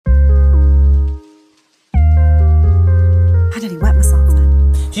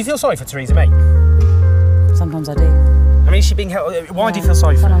Do you feel sorry for Theresa May? Sometimes I do. I mean, is she being held... Why do you feel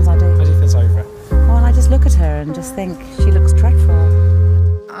sorry for her? Sometimes I do. Why do you feel sorry for her? Well, I just look at her and just think she looks dreadful.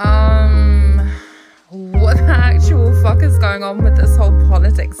 What the actual fuck is going on with this whole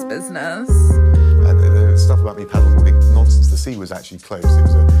politics business? The stuff about me paddleboarding, nonsense. The sea was actually closed. It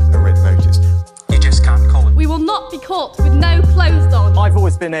was a red notice. You just can't call it. We will not be caught with no clothes on. I've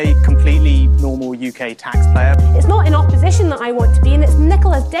always been a completely normal UK taxpayer. It's not in opposition that I want to be in, it's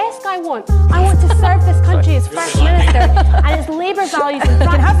Nicola's desk I want. I want to serve this country as First Minister, and it's Labour values and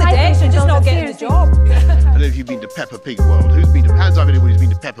practice. Have the desk and just not getting the job. I don't know if you've been to Peppa Pig World. Hands up anyone who's been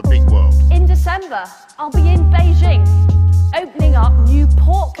to Peppa Pig World. In December, I'll be in Beijing, opening up new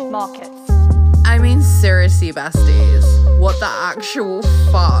pork markets. I mean, seriously, besties. What the actual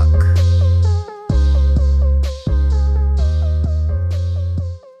fuck?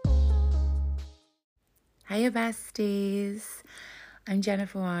 Hiya, besties. I'm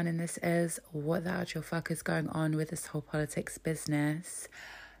Jennifer Wan, and this is What the Actual Fuck is Going On with this whole politics business.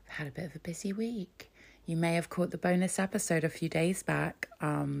 I've had a bit of a busy week. You may have caught the bonus episode a few days back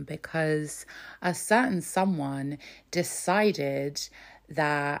because a certain someone decided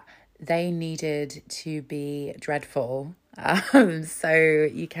that they needed to be dreadful. So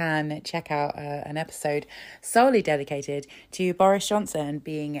you can check out an episode solely dedicated to Boris Johnson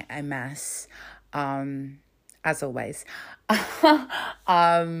being a mess. As always. But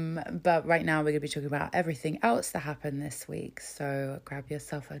right now we're going to be talking about everything else that happened this week. So grab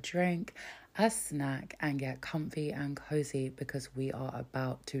yourself a drink, a snack, and get comfy and cozy because we are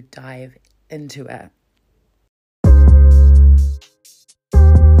about to dive into it.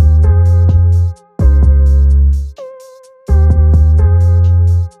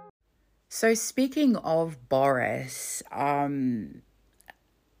 So speaking of Boris,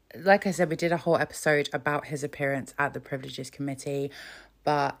 like I said, we did a whole episode about his appearance at the Privileges Committee,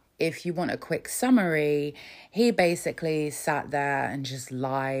 but if you want a quick summary, he basically sat there and just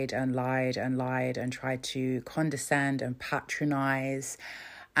lied and tried to condescend and patronize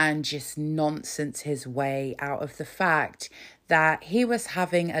and just nonsense his way out of the fact that he was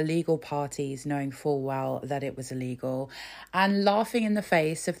having illegal parties, knowing full well that it was illegal, and laughing in the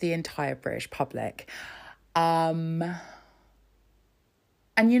face of the entire British public.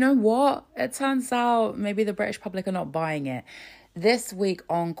 And you know what? It turns out maybe the British public are not buying it. This week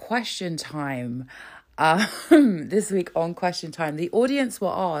on Question Time, the audience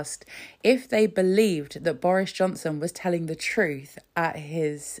were asked if they believed that Boris Johnson was telling the truth at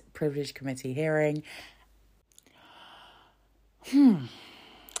his Privilege Committee hearing.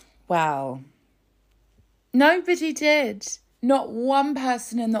 Well, nobody did. Not one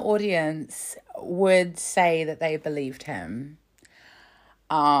person in the audience would say that they believed him.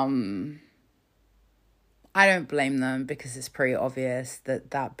 I don't blame them because it's pretty obvious that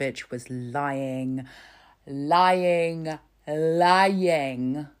bitch was lying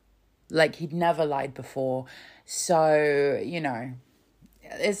like he'd never lied before. So, you know,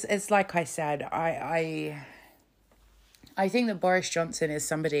 it's like I said, I think that Boris Johnson is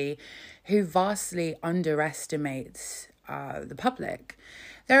somebody who vastly underestimates the public.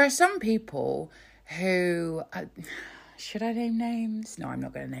 There are some people who... should I name names? No, I'm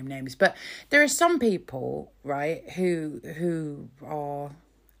not going to name names. But there are some people, right, who are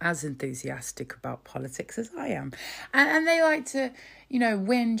as enthusiastic about politics as I am. And they like to, you know,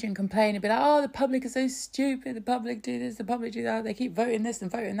 whinge and complain and be like, oh, the public is so stupid. The public do this, the public do that. They keep voting this and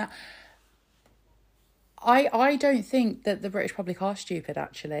voting that. I don't think that the British public are stupid,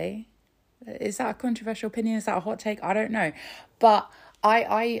 actually. Is that a controversial opinion? Is that a hot take? I don't know. But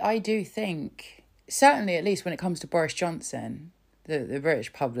I do think... Certainly, at least when it comes to Boris Johnson, the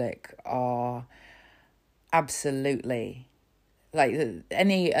British public are absolutely, like,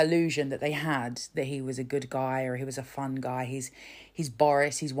 any illusion that they had that he was a good guy or he was a fun guy, he's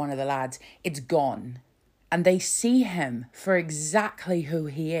Boris, he's one of the lads, it's gone. And they see him for exactly who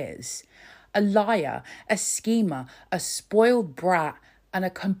he is. A liar, a schemer, a spoiled brat, and a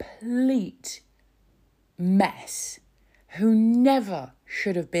complete mess who never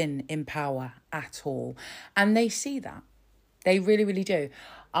should have been in power at all. And they see that. They really, really do.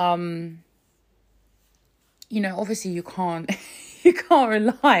 You know, obviously you can't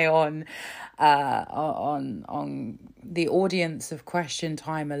rely on the audience of Question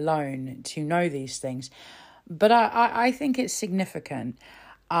Time alone to know these things. But I think it's significant.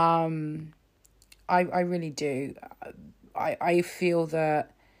 I really do. I feel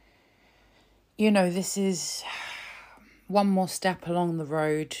that, you know, this is one more step along the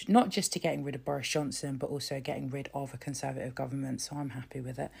road, not just to getting rid of Boris Johnson, but also getting rid of a Conservative government. So I'm happy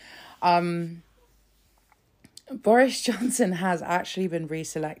with it. Boris Johnson has actually been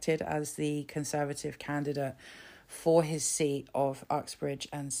reselected as the Conservative candidate for his seat of Uxbridge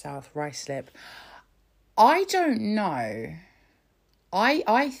and South Ruislip. I don't know.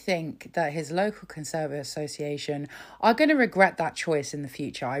 I think that his local Conservative association are going to regret that choice in the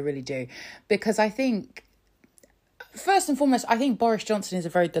future. I really do. Because I think, first and foremost, I think Boris Johnson is a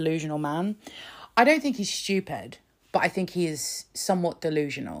very delusional man. I don't think he's stupid, but I think he is somewhat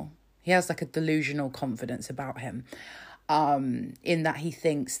delusional. He has like a delusional confidence about him, in that he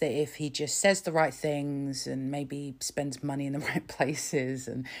thinks that if he just says the right things and maybe spends money in the right places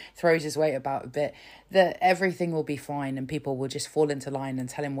and throws his weight about a bit, that everything will be fine and people will just fall into line and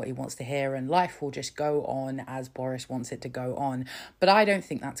tell him what he wants to hear and life will just go on as Boris wants it to go on. But I don't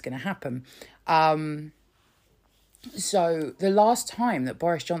think that's going to happen. So the last time that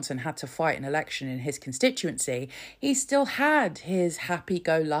Boris Johnson had to fight an election in his constituency, he still had his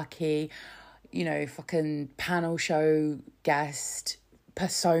happy-go-lucky, fucking panel show guest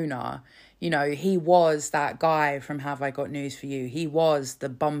persona. He was that guy from Have I Got News For You. He was the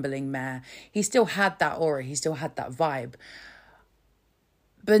bumbling mayor. He still had that aura. He still had that vibe.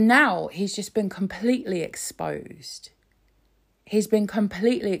 But now he's just been completely exposed. He's been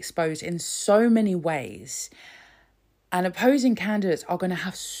completely exposed in so many ways. And opposing candidates are going to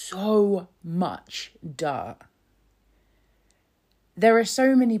have so much dirt. There are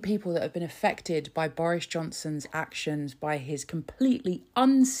so many people that have been affected by Boris Johnson's actions, by his completely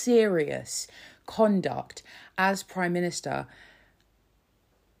unserious conduct as Prime Minister.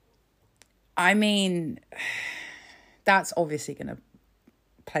 I mean, that's obviously going to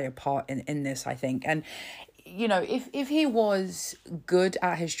play a part in this, I think. And, if he was good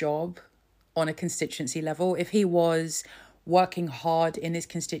at his job on a constituency level, if he was working hard in his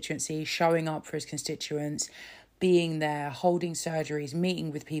constituency, showing up for his constituents, being there, holding surgeries,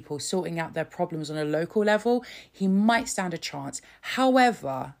 meeting with people, sorting out their problems on a local level, he might stand a chance.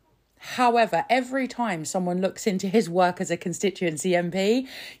 However, every time someone looks into his work as a constituency MP,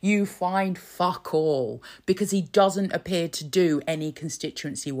 you find fuck all, because he doesn't appear to do any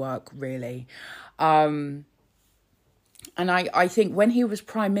constituency work, really. And I think when he was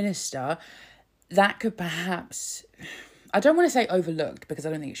Prime Minister, that could perhaps, I don't want to say overlooked because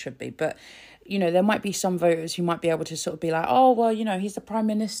I don't think it should be, but, there might be some voters who might be able to sort of be like, oh, well, he's the Prime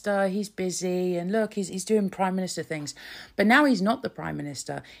Minister, he's busy, and look, he's doing Prime Minister things. But now he's not the Prime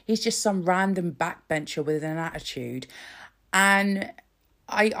Minister. He's just some random backbencher with an attitude. And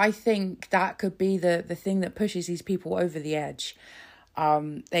I think that could be the thing that pushes these people over the edge.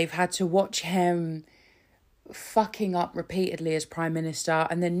 They've had to watch him fucking up repeatedly as Prime Minister,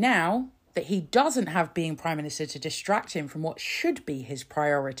 and then now that he doesn't have being Prime Minister to distract him from what should be his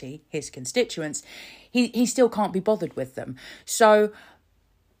priority, his constituents, he still can't be bothered with them. So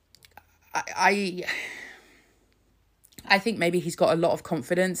I think maybe he's got a lot of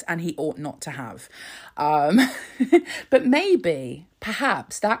confidence and he ought not to have. But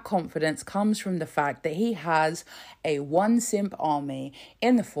perhaps that confidence comes from the fact that he has a one simp army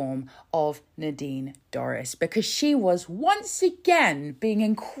in the form of Nadine Dorries, because she was once again being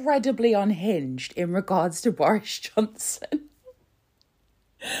incredibly unhinged in regards to Boris Johnson.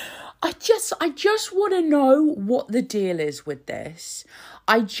 I just want to know what the deal is with this.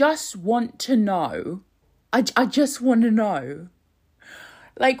 I just want to know. I just want to know.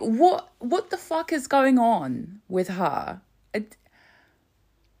 Like, what the fuck is going on with her?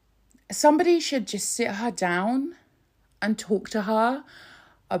 Somebody should just sit her down and talk to her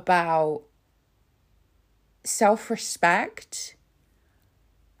about self-respect,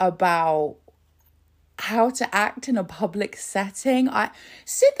 about how to act in a public setting.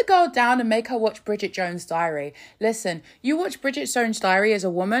 Sit the girl down and make her watch Bridget Jones' Diary. Listen, you watch Bridget Jones' Diary as a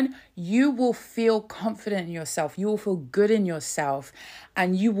woman, you will feel confident in yourself. You will feel good in yourself,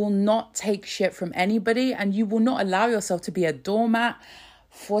 and you will not take shit from anybody, and you will not allow yourself to be a doormat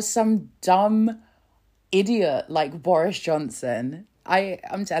for some dumb idiot like Boris Johnson.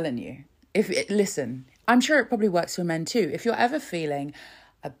 I'm telling you. Listen, I'm sure it probably works for men too. If you're ever feeling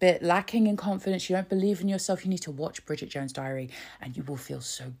a bit lacking in confidence, you don't believe in yourself, you need to watch Bridget Jones' Diary, and you will feel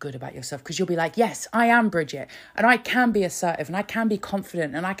so good about yourself, because you'll be like, yes, I am Bridget, and I can be assertive, and I can be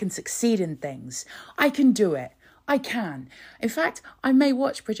confident, and I can succeed in things. I can do it. I can. In fact, I may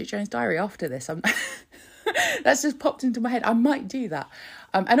watch Bridget Jones' Diary after this. That's just popped into my head. I might do that.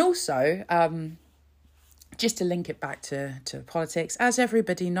 And also, just to link it back to politics, as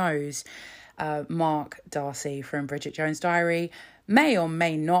everybody knows, Mark Darcy from Bridget Jones' Diary may or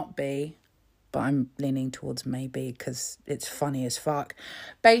may not be, but I'm leaning towards maybe because it's funny as fuck,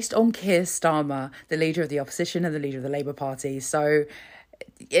 based on Keir Starmer, the leader of the opposition and the leader of the Labour Party. So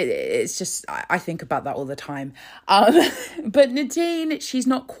it's just, I think about that all the time. But Nadine, she's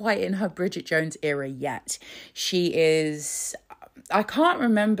not quite in her Bridget Jones era yet. She is, I can't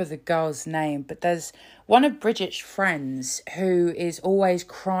remember the girl's name, but there's one of Bridget's friends who is always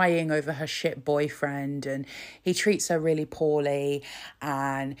crying over her shit boyfriend, and he treats her really poorly,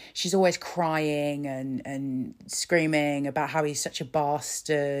 and she's always crying and screaming about how he's such a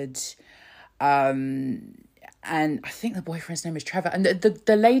bastard. And I think the boyfriend's name is Trevor. And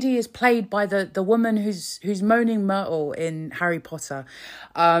the lady is played by the woman who's Moaning Myrtle in Harry Potter.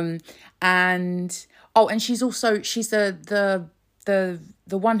 And she's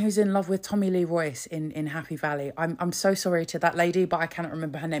the one who's in love with Tommy Lee Royce in Happy Valley. I'm so sorry to that lady, but I cannot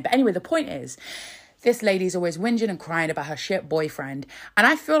remember her name. But anyway, the point is, this lady's always whinging and crying about her shit boyfriend. And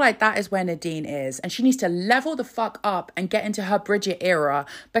I feel like that is where Nadine is. And she needs to level the fuck up and get into her Bridget era.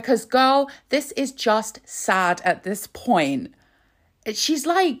 Because, girl, this is just sad at this point. She's,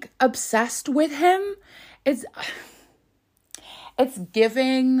 like, obsessed with him. It's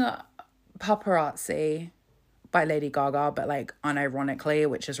giving Paparazzi by Lady Gaga, but, like, unironically,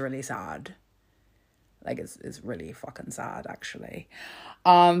 which is really sad. Like, it's really fucking sad, actually.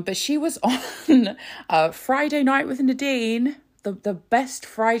 But she was on Friday Night with Nadine, the best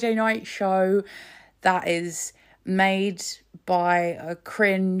Friday night show that is made by a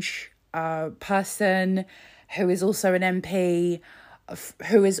cringe person who is also an MP,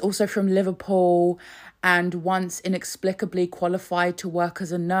 who is also from Liverpool and once inexplicably qualified to work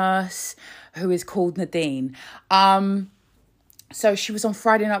as a nurse, who is called Nadine. So she was on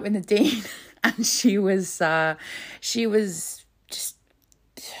Friday Night with Nadine, and she was just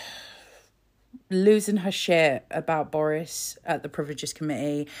losing her shit about Boris at the Privileges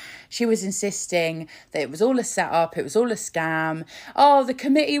Committee. She was insisting that it was all a setup, it was all a scam. Oh, the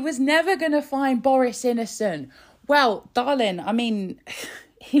committee was never going to find Boris innocent. Well, darling, I mean,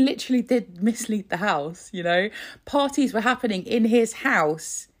 he literally did mislead the House, you know? Parties were happening in his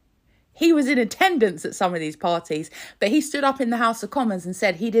house. He was in attendance at some of these parties, but he stood up in the House of Commons and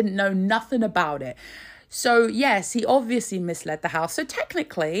said he didn't know nothing about it. So, yes, he obviously misled the House. So,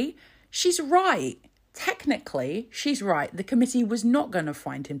 technically, she's right. Technically, she's right. The committee was not going to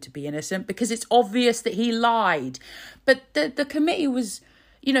find him to be innocent because it's obvious that he lied. But the committee was,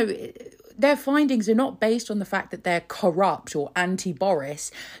 you know, their findings are not based on the fact that they're corrupt or anti-Boris.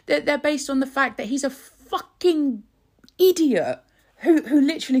 They're based on the fact that he's a fucking idiot who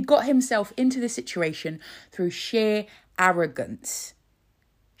literally got himself into this situation through sheer arrogance.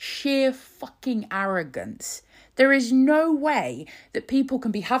 Sheer fucking arrogance. There is no way that people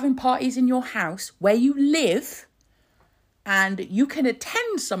can be having parties in your house where you live, and you can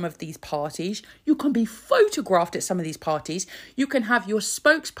attend some of these parties. You can be photographed at some of these parties. You can have your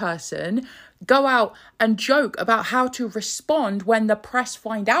spokesperson go out and joke about how to respond when the press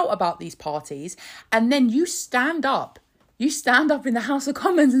find out about these parties. And then you stand up. You stand up in the House of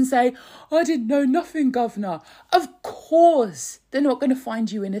Commons and say, I didn't know nothing, Governor. Of course they're not going to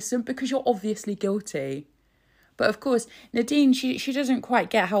find you innocent because you're obviously guilty. But of course, Nadine, she doesn't quite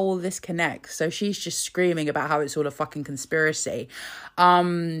get how all this connects. So she's just screaming about how it's all a fucking conspiracy.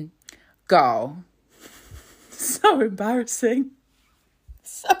 Girl. So embarrassing.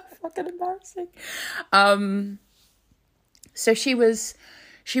 So fucking embarrassing. So she was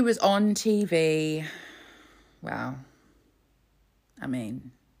on TV. Wow. I mean,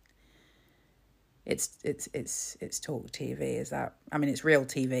 it's talk TV, is that? I mean, it's real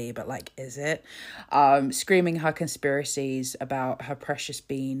TV, but like, is it? Screaming her conspiracies about her precious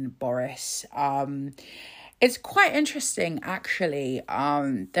bean, Boris. It's quite interesting, actually.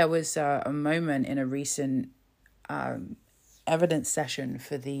 There was a moment in a recent evidence session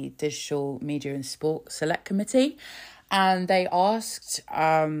for the Digital Media and Sport Select Committee, and they asked,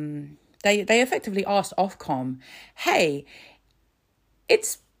 they effectively asked Ofcom, hey,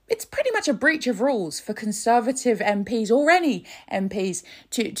 it's pretty much a breach of rules for Conservative MPs or any MPs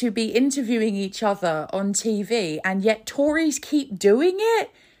to be interviewing each other on TV, and yet Tories keep doing it.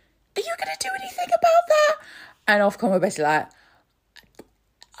 Are you going to do anything about that? And Ofcom were basically like,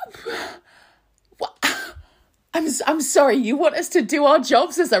 what? I'm sorry, you want us to do our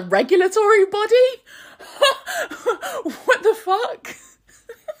jobs as a regulatory body? What the fuck?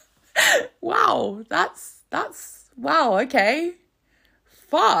 Wow, that's wow, okay.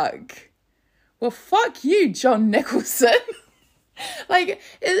 Fuck. Well, fuck you, John Nicholson. Like,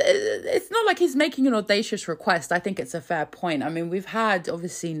 it's not like he's making an audacious request. I think it's a fair point. I mean, we've had,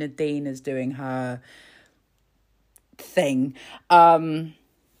 obviously, Nadine is doing her thing. Esther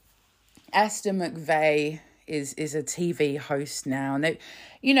McVeigh is a TV host now. And,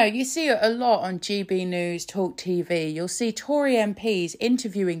 you see it a lot on GB News, Talk TV. You'll see Tory MPs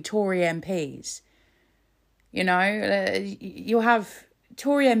interviewing Tory MPs. You'll have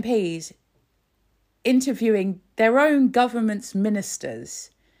Tory MPs interviewing their own government's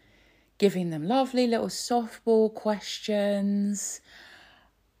ministers, giving them lovely little softball questions.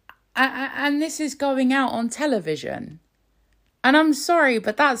 And this is going out on television. And I'm sorry,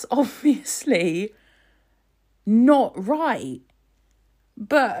 but that's obviously not right.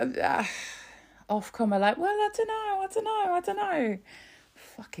 But Ofcom are like, well, I don't know.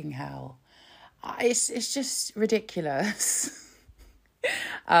 Fucking hell. It's just ridiculous.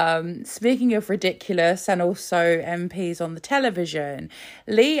 Speaking of ridiculous and also MPs on the television,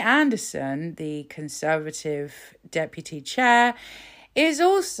 Lee Anderson, the Conservative Deputy Chair, is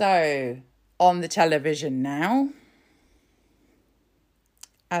also on the television now,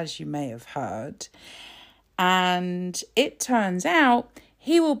 as you may have heard. And it turns out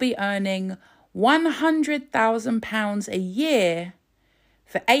he will be earning £100,000 a year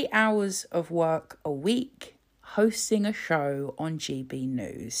for 8 hours of work a week, hosting a show on GB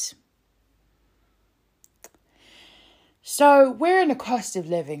News. So we're in a cost of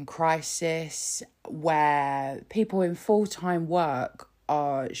living crisis where people in full-time work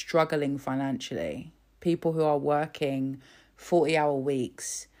are struggling financially. People who are working 40-hour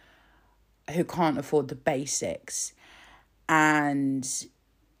weeks who can't afford the basics. And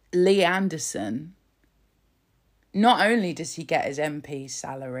Lee Anderson, not only does he get his MP's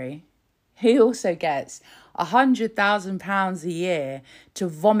salary, he also gets £100,000 a year to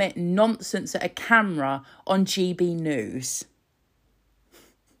vomit nonsense at a camera on GB News.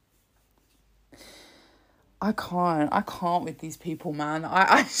 I can't with these people, man.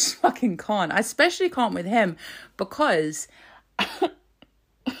 I just fucking can't. I especially can't with him because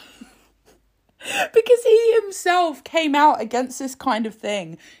he himself came out against this kind of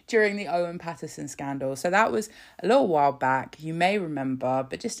thing during the Owen Paterson scandal. So that was a little while back. You may remember,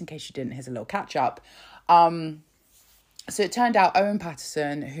 but just in case you didn't, here's a little catch up. So it turned out Owen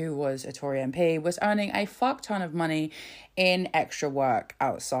Paterson, who was a Tory MP, was earning a fuck ton of money in extra work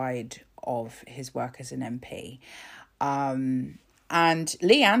outside of his work as an MP. And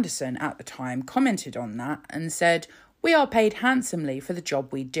Lee Anderson at the time commented on that and said, "We are paid handsomely for the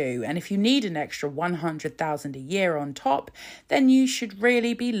job we do, and if you need an extra 100,000 a year on top, then you should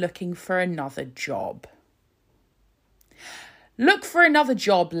really be looking for another job." Look for another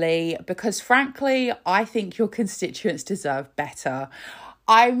job, Lee, because frankly, I think your constituents deserve better.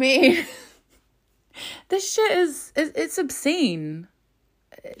 I mean, this shit it's obscene.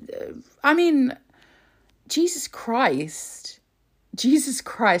 I mean, Jesus Christ.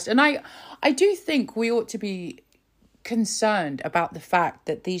 And I do think we ought to be concerned about the fact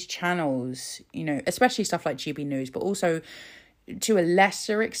that these channels, especially stuff like GB News, but also to a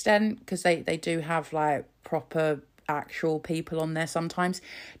lesser extent, because they do have like proper actual people on there sometimes,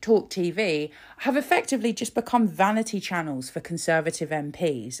 Talk TV, have effectively just become vanity channels for Conservative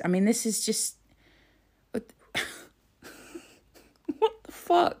MPs. I mean, this is just... what the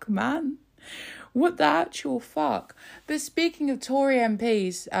fuck, man? What the actual fuck? But speaking of Tory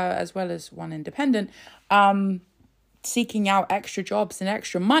MPs, as well as one independent, seeking out extra jobs and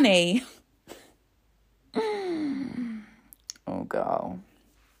extra money. Oh, girl.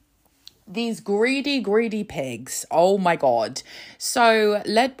 These greedy pigs. Oh, my God. So,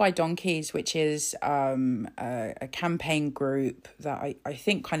 led by Donkeys, which is a campaign group that I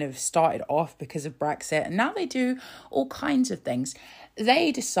think kind of started off because of Brexit, and now they do all kinds of things.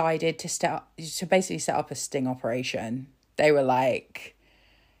 They decided to basically set up a sting operation. They were like,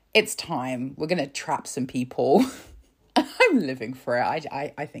 it's time. We're going to trap some people. I'm living for it.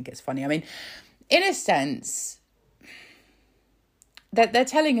 I think it's funny. I mean, in a sense, they're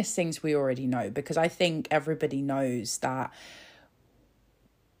telling us things we already know, because I think everybody knows that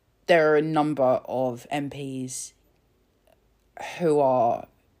there are a number of MPs who are,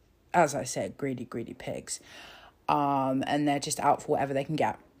 as I said, greedy pigs. And they're just out for whatever they can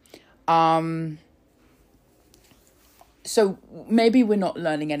get. So maybe we're not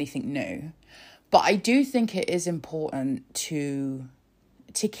learning anything new, but I do think it is important to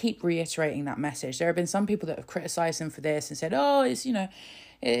keep reiterating that message. There have been some people that have criticised them for this and said, oh,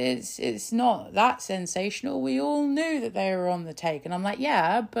 it's not that sensational. We all knew that they were on the take. And I'm like,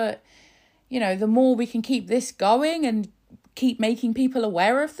 yeah, but, the more we can keep this going and keep making people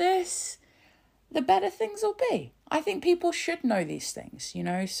aware of this, the better things will be. I think people should know these things,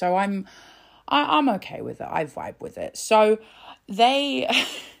 so I'm okay with it. I vibe with it. So they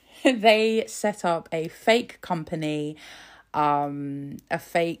set up a fake company a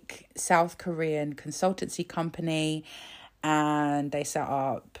fake South Korean consultancy company, and they set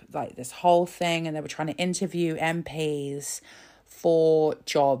up like this whole thing, and they were trying to interview MPs for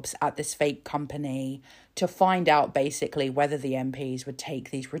jobs at this fake company to find out basically whether the MPs would take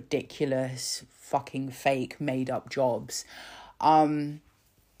these ridiculous fucking fake made up jobs.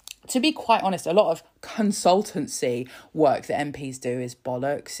 To be quite honest, a lot of consultancy work that MPs do is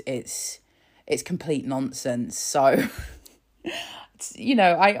bollocks. It's complete nonsense. So, you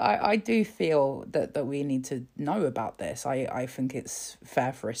know, I do feel that we need to know about this. I think it's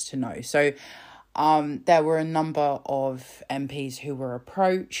fair for us to know. So, there were a number of MPs who were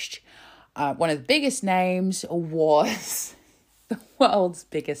approached. One of the biggest names was the world's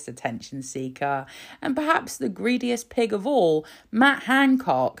biggest attention seeker and perhaps the greediest pig of all, Matt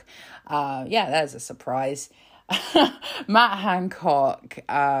Hancock. Yeah, there's a surprise. Matt Hancock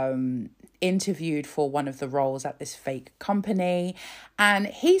interviewed for one of the roles at this fake company, and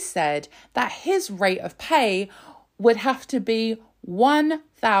he said that his rate of pay would have to be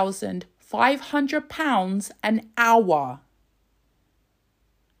 £1,500 an hour.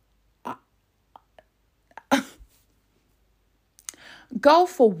 Go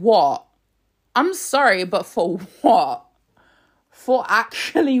for what? I'm sorry, but for what? For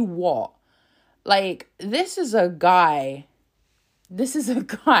actually what? Like, this is a guy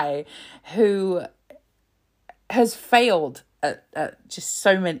who has failed at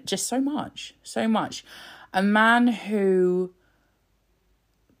so much. A man who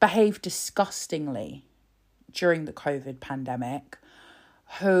behaved disgustingly during the COVID pandemic,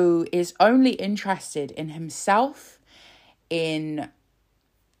 who is only interested in himself, in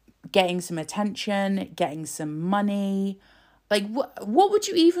getting some attention, getting some money. Like, what would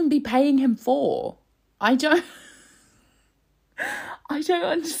you even be paying him for? I don't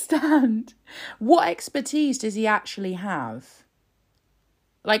understand. What expertise does he actually have?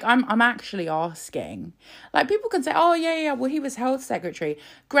 Like, I'm actually asking. Like, people can say, oh, yeah, well, he was health secretary.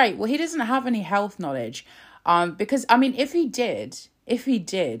 Great. Well, he doesn't have any health knowledge. Because, I mean, if he did,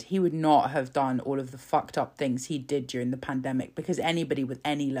 he would not have done all of the fucked up things he did during the pandemic, because anybody with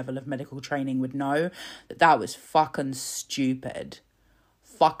any level of medical training would know that was fucking stupid,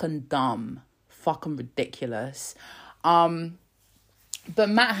 fucking dumb, fucking ridiculous. But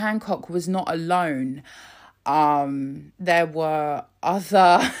Matt Hancock was not alone. There were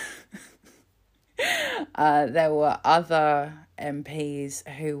other MPs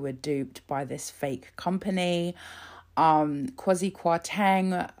who were duped by this fake company. Kwasi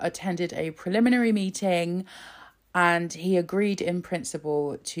Kwarteng attended a preliminary meeting, and he agreed in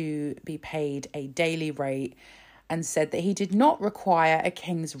principle to be paid a daily rate and said that he did not require a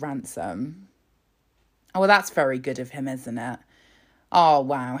king's ransom. Oh, well, that's very good of him, isn't it? Oh,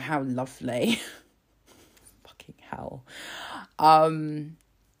 wow, how lovely. Fucking hell.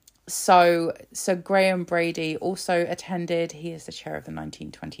 So Graham Brady also attended. He is the chair of the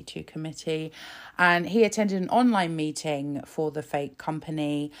 1922 committee, and he attended an online meeting for the fake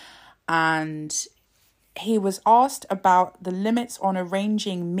company, and he was asked about the limits on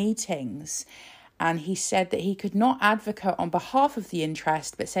arranging meetings, and he said that he could not advocate on behalf of the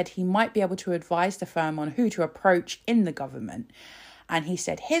interest, but said he might be able to advise the firm on who to approach in the government. And he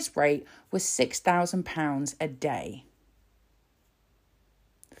said his rate was £6,000 a day.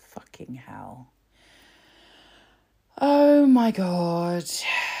 Fucking hell. Oh my God.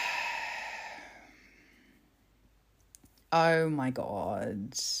 Oh my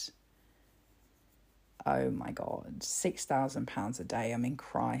God. Oh my God. £6,000 a day. I mean,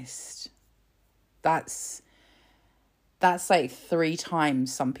 Christ. That's like 3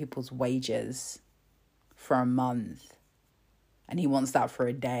 times some people's wages for a month. And he wants that for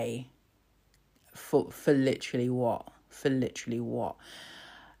a day. For literally what? For literally what?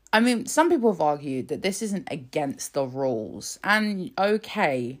 I mean, some people have argued that this isn't against the rules. And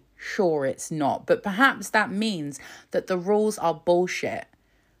okay, sure it's not. But perhaps that means that the rules are bullshit.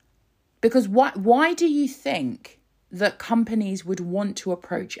 Because why do you think that companies would want to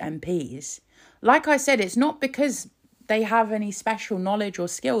approach MPs? Like I said, it's not because they have any special knowledge or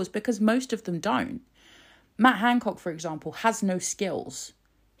skills, because most of them don't. Matt Hancock, for example, has no skills.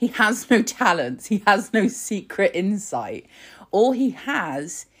 He has no talents. He has no secret insight. All he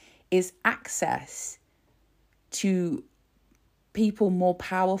has is access to people more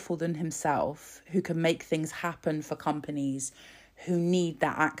powerful than himself who can make things happen for companies who need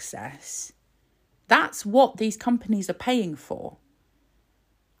that access. That's what these companies are paying for.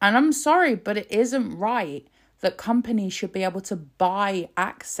 And I'm sorry, but it isn't right that companies should be able to buy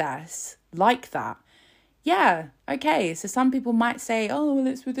access like that. Yeah, okay, so some people might say, oh, well,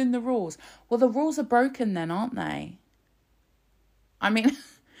 it's within the rules. Well, the rules are broken then, aren't they? I mean,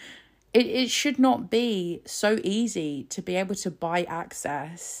 it should not be so easy to be able to buy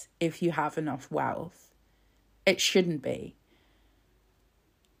access if you have enough wealth. It shouldn't be.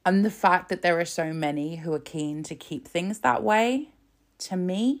 And the fact that there are so many who are keen to keep things that way, to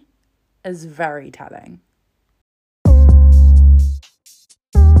me, is very telling.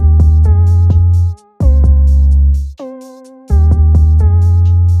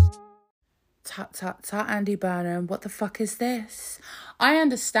 Tut, Andy Burnham, what the fuck is this? I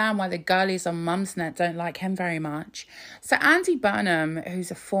understand why the girlies on Mumsnet don't like him very much. So Andy Burnham,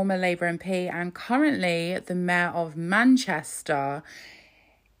 who's a former Labour MP and currently the Mayor of Manchester,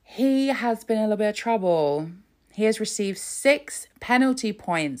 he has been in a little bit of trouble. He has received 6 penalty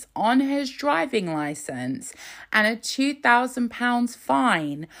points on his driving licence and a £2,000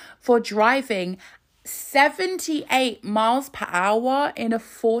 fine for driving 78 miles per hour in a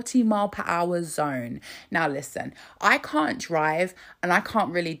 40 mile per hour zone. Now listen, I can't drive and I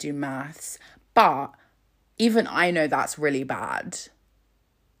can't really do maths, but even I know that's really bad.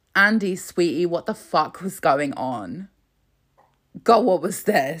 Andy, sweetie, what the fuck was going on? God, what was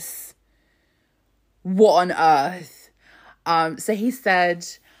this? What on earth? So he said,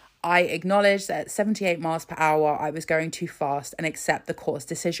 I acknowledge that at 78 miles per hour, I was going too fast and accept the court's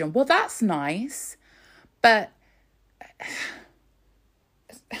decision. Well, that's nice. But,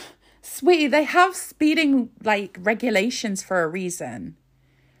 sweetie, they have speeding, regulations for a reason.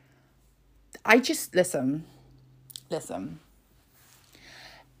 Listen.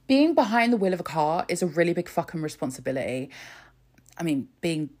 Being behind the wheel of a car is a really big fucking responsibility. I mean,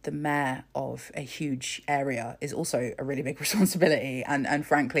 being the mayor of a huge area is also a really big responsibility. And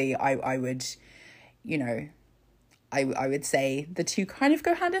frankly, I would, I would say the two kind of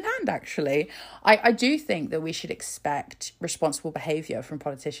go hand in hand, actually. I do think that we should expect responsible behaviour from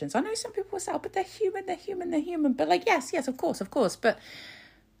politicians. I know some people will say, oh, but they're human. But yes, of course. But,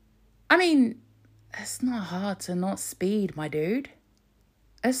 I mean, it's not hard to not speed, my dude.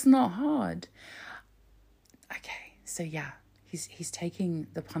 It's not hard. Okay, so yeah, he's taking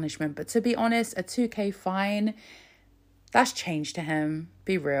the punishment. But to be honest, a 2K fine, that's change to him.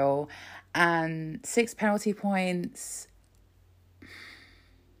 Be real. And 6 penalty points.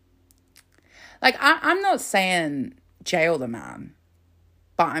 I'm not saying jail the man,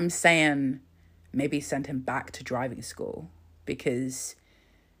 but I'm saying maybe send him back to driving school, because,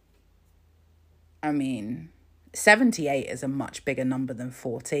 78 is a much bigger number than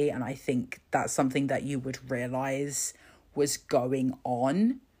 40, and I think that's something that you would realise was going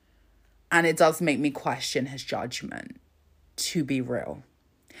on, and it does make me question his judgment, to be real.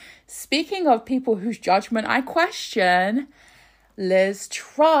 Speaking of people whose judgment I question, Liz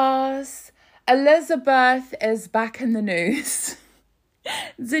Truss. Elizabeth is back in the news.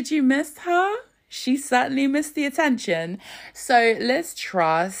 Did you miss her? She certainly missed the attention. So Liz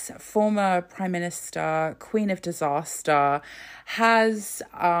Truss, former Prime Minister, Queen of Disaster, has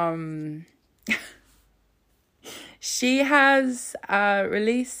she has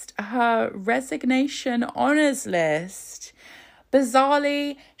released her resignation honours list.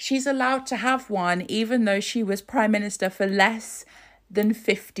 Bizarrely, she's allowed to have one even though she was Prime Minister for less than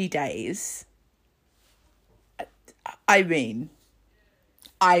 50 days. I mean,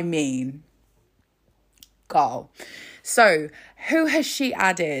 girl. So, who has she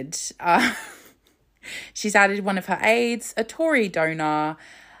added? She's added one of her aides, a Tory donor,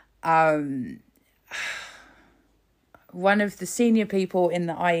 one of the senior people in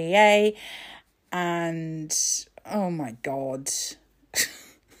the IEA, and oh my God.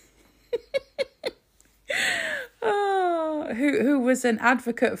 Who was an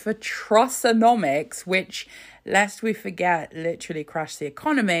advocate for Trussonomics, which, lest we forget, literally crashed the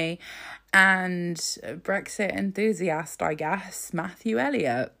economy, and Brexit enthusiast, I guess, Matthew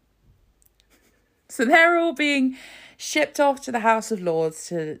Elliott. So they're all being shipped off to the House of Lords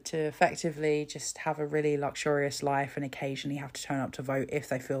to effectively just have a really luxurious life and occasionally have to turn up to vote if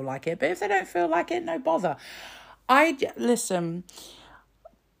they feel like it. But if they don't feel like it, no bother. Listen,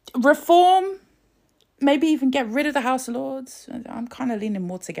 reform, maybe even get rid of the House of Lords. I'm kind of leaning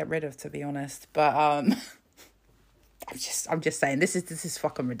more to get rid of, to be honest. But I'm just saying, this is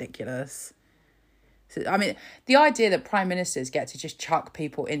fucking ridiculous. So, the idea that prime ministers get to just chuck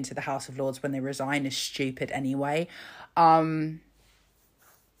people into the House of Lords when they resign is stupid anyway. But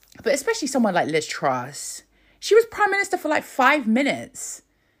especially someone like Liz Truss. She was prime minister for 5 minutes.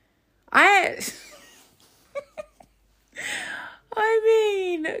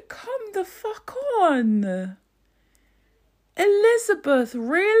 Come the fuck on. Elizabeth,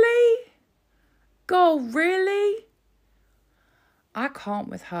 really? Girl, really? I can't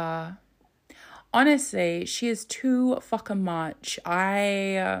with her. Honestly, she is too fucking much.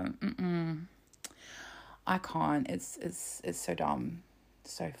 I can't. It's so dumb.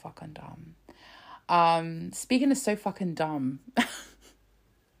 So fucking dumb. Speaking of so fucking dumb,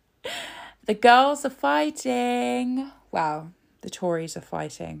 the girls are fighting. Well, the Tories are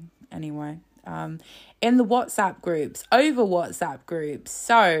fighting anyway. In the WhatsApp groups, over WhatsApp groups.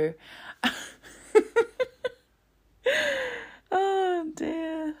 So, oh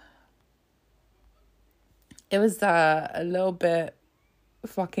dear. It was a little bit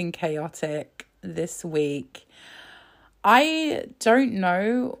fucking chaotic this week. I don't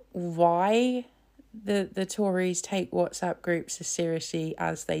know why the Tories take WhatsApp groups as seriously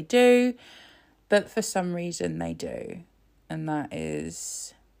as they do, but for some reason they do. And that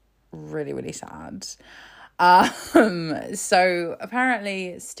is really, really sad. So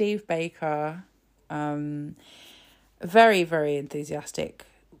apparently Steve Baker, very, very enthusiastic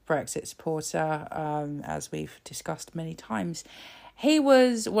Brexit supporter, as we've discussed many times, he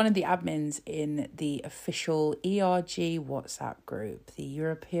was one of the admins in the official ERG WhatsApp group, the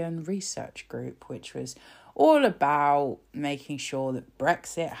European Research Group, which was all about making sure that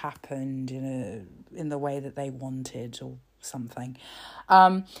Brexit happened in the way that they wanted or something.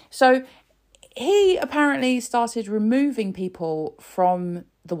 So he apparently started removing people from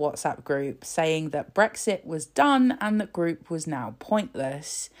the WhatsApp group, saying that Brexit was done and the group was now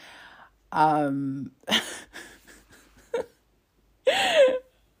pointless. And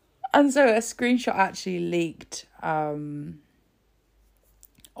so a screenshot actually leaked of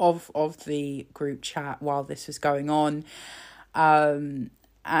the group chat while this was going on.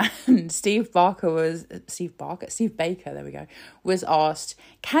 And Steve Baker, there we go, was asked,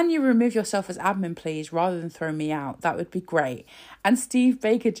 "Can you remove yourself as admin, please, rather than throw me out? That would be great." And Steve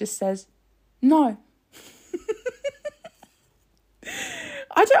Baker just says, "No."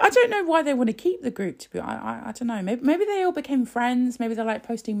 I don't know why they want to keep the group, to be honest. I don't know. Maybe they all became friends. Maybe they're like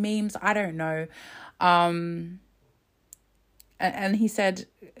posting memes. I don't know. And he said,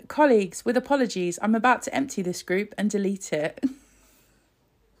 "Colleagues, with apologies, I'm about to empty this group and delete it."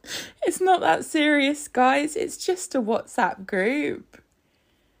 It's not that serious, guys. It's just a WhatsApp group.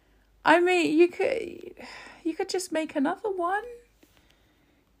 I mean, you could just make another one.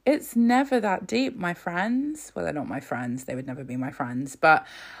 It's never that deep, my friends. Well, they're not my friends. They would never be my friends. But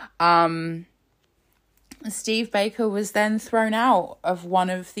Steve Baker was then thrown out of one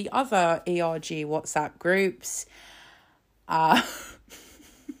of the other ERG WhatsApp groups.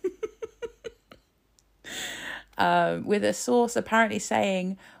 With a source apparently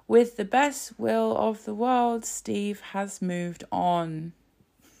saying, "With the best will of the world, Steve has moved on."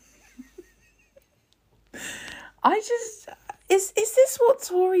 Is this what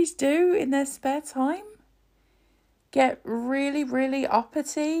Tories do in their spare time? Get really, really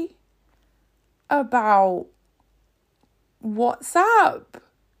uppity about WhatsApp?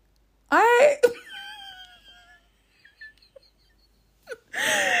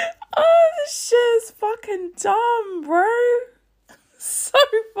 Oh, this shit is fucking dumb, bro. So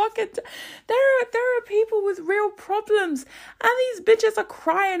fucking there are people with real problems, and these bitches are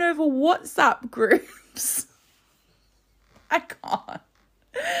crying over WhatsApp groups. I can't.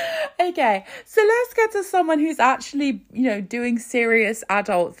 Okay, so let's get to someone who's actually, doing serious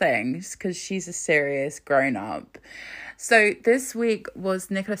adult things, because she's a serious grown-up. So this week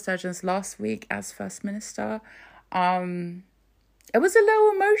was Nicola Sturgeon's last week as First Minister. It was a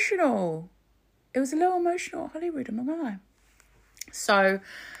little emotional. At Holyrood, I'm not gonna lie. So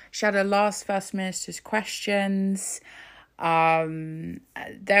she had her last First Minister's questions.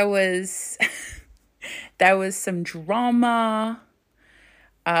 There was some drama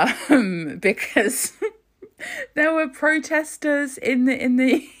because there were protesters in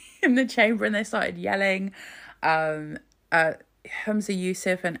the chamber, and they started yelling Humza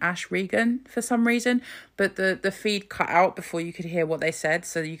Yousaf and Ash Regan for some reason, but the feed cut out before you could hear what they said,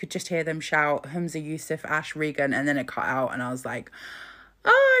 so you could just hear them shout Humza Yousaf, Ash Regan, and then it cut out, and I was like, oh,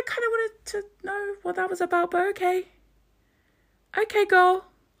 I kind of wanted to know what that was about, but okay, girl,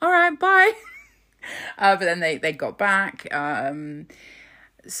 all right, bye. But then they got back.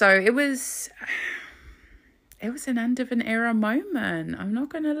 So it was an end of an era moment. I'm not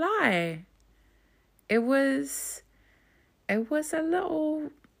gonna lie. It was a little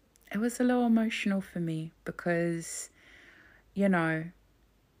emotional for me, because, it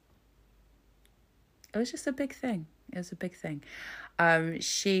was just a big thing. It was a big thing.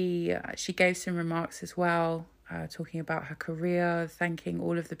 She gave some remarks as well, talking about her career, thanking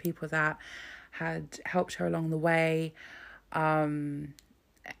all of the people that had helped her along the way. And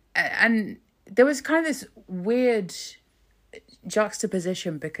there was kind of this weird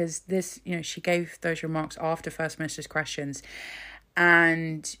juxtaposition, because this, she gave those remarks after First Minister's questions.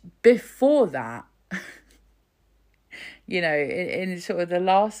 And before that, in sort of the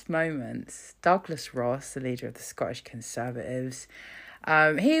last moments, Douglas Ross, the leader of the Scottish Conservatives,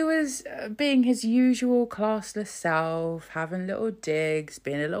 he was being his usual classless self, having little digs,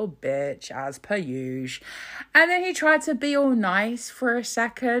 being a little bitch as per usual. And then he tried to be all nice for a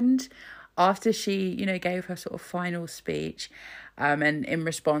second after she, gave her sort of final speech. And in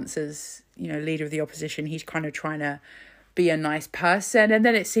response, as, leader of the opposition, he's kind of trying to be a nice person. And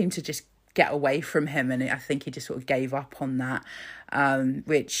then it seemed to just get away from him, and I think he just sort of gave up on that,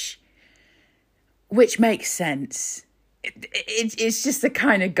 which makes sense. It's just the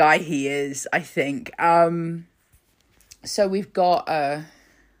kind of guy he is, I think. So we've got a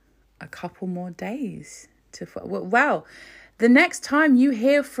couple more days to... Well, the next time you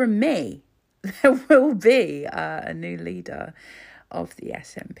hear from me, there will be a new leader of the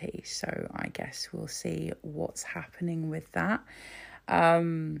SNP. So I guess we'll see what's happening with that.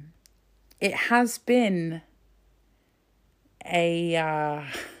 It has been an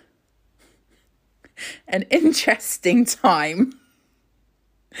interesting time,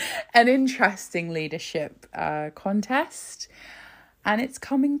 an interesting leadership contest, and it's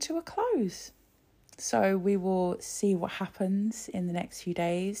coming to a close. So we will see what happens in the next few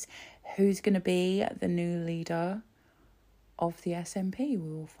days. Who's going to be the new leader of the SNP? We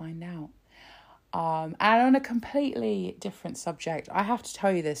will find out. And on a completely different subject, I have to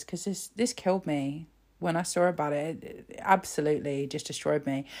tell you this because this killed me when I saw about it. It absolutely just destroyed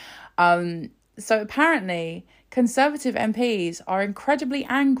me. So apparently, Conservative MPs are incredibly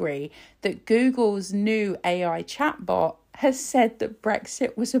angry that Google's new AI chatbot has said that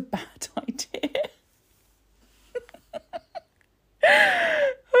Brexit was a bad idea.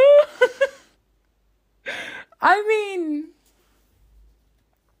 I mean...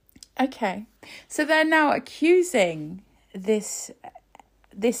 Okay, so they're now accusing this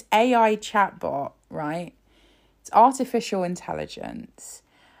AI chatbot, right? It's artificial intelligence.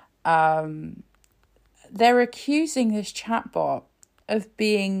 They're accusing this chatbot of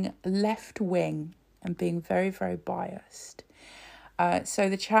being left-wing and being very, very biased. So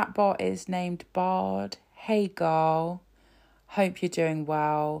the chatbot is named Bard. Hey, girl. Hope you're doing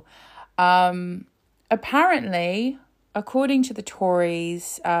well. Apparently... According to the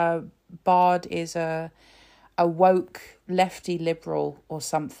Tories, Bard is a woke lefty liberal or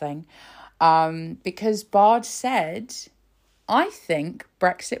something, because Bard said, I think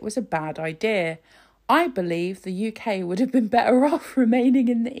Brexit was a bad idea. I believe the UK would have been better off remaining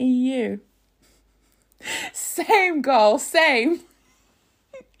in the EU. Same, girl, same.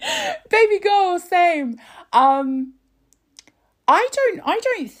 Baby girl, same. I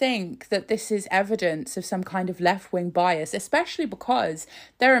don't think that this is evidence of some kind of left-wing bias, especially because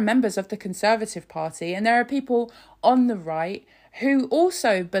there are members of the Conservative Party and there are people on the right who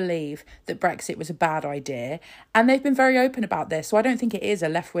also believe that Brexit was a bad idea, and they've been very open about this. So I don't think it is a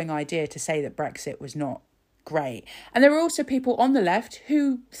left-wing idea to say that Brexit was not great. And there are also people on the left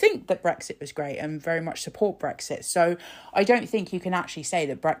who think that Brexit was great and very much support Brexit. So I don't think you can actually say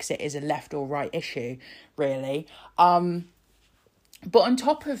that Brexit is a left or right issue, really. But on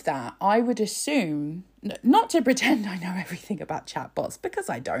top of that, I would assume, not to pretend I know everything about chatbots, because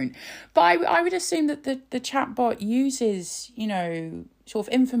I don't, but I would assume that the chatbot uses, sort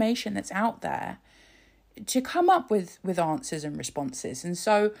of information that's out there to come up with answers and responses. And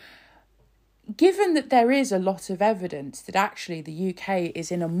so, given that there is a lot of evidence that actually the UK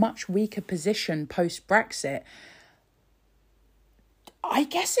is in a much weaker position post-Brexit, I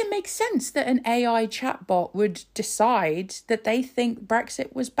guess it makes sense that an AI chatbot would decide that they think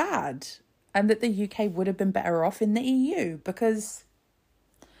Brexit was bad and that the UK would have been better off in the EU because,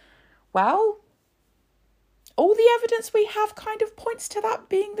 well, all the evidence we have kind of points to that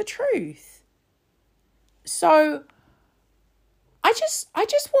being the truth. So I just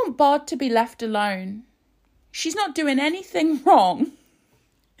want Bard to be left alone. She's not doing anything wrong.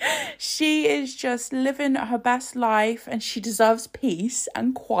 She is just living her best life and she deserves peace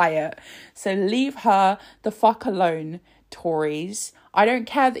and quiet. So leave her the fuck alone, Tories. I don't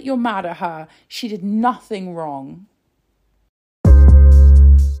care that you're mad at her. She did nothing wrong.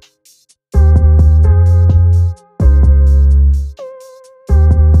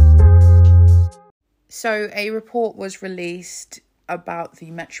 So a report was released about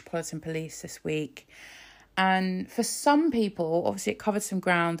the Metropolitan Police this week. And for some people, obviously it covered some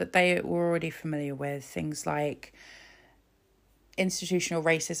ground that they were already familiar with. Things like institutional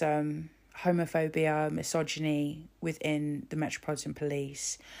racism, homophobia, misogyny within the Metropolitan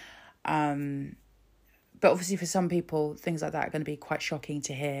Police, But obviously for some people, things like that are going to be quite shocking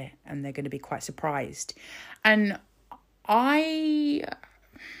to hear, and they're going to be quite surprised. And I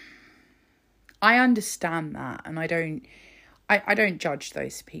understand that, and I don't judge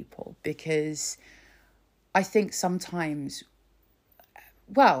those people, because I think sometimes,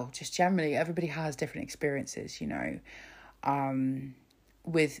 well, just generally, everybody has different experiences, you know,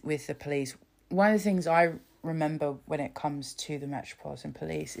 with the police. One of the things I remember when it comes to the Metropolitan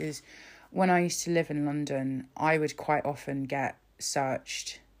Police is when I used to live in London, I would quite often get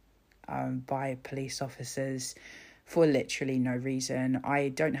searched by police officers for literally no reason. I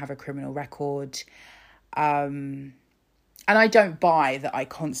don't have a criminal record. And I don't buy that I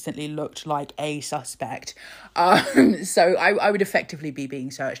constantly looked like a suspect. So I would effectively be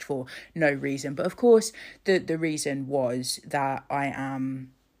being searched for no reason. But of course, the reason was that I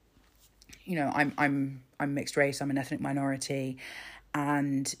am, you know, I'm mixed race, I'm an ethnic minority.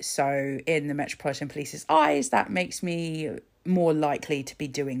 And so in the Metropolitan Police's eyes, that makes me more likely to be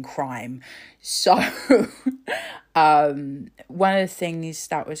doing crime. So one of the things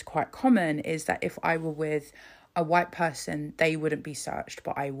that was quite common is that if I were with a white person, they wouldn't be searched,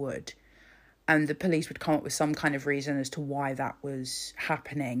 but I would. And the police would come up with some kind of reason as to why that was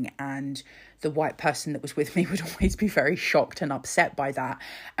happening. And the white person that was with me would always be very shocked and upset by that,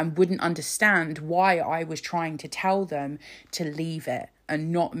 and wouldn't understand why I was trying to tell them to leave it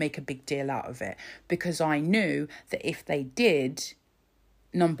and not make a big deal out of it. Because I knew that if they did,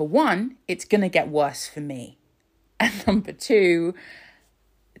 number one, it's going to get worse for me. And number two,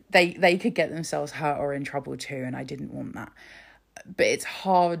 they could get themselves hurt or in trouble too, and I didn't want that. But it's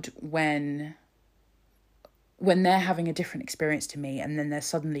hard when they're having a different experience to me, and then they're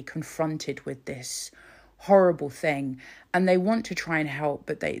suddenly confronted with this horrible thing, and they want to try and help,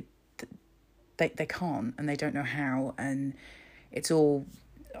 but they can't, and they don't know how, and it's all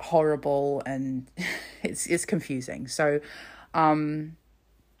horrible, and it's confusing. So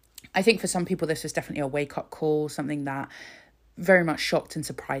I think for some people this was definitely a wake-up call, something that very much shocked and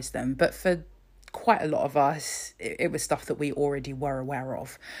surprised them. But for quite a lot of us, it was stuff that we already were aware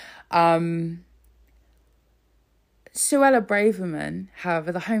of. Suella Braverman,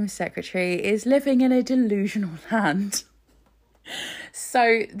 however, the Home Secretary, is living in a delusional land.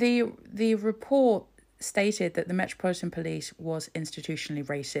 So the report stated that the Metropolitan Police was institutionally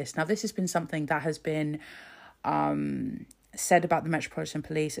racist. Now, this has been something that has been said about the Metropolitan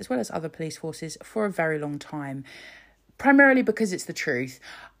Police, as well as other police forces, for a very long time, primarily because it's the truth.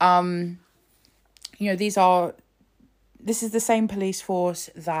 You know, this is the same police force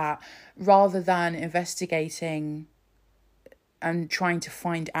that, rather than investigating and trying to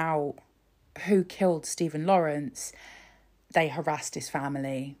find out who killed Stephen Lawrence, they harassed his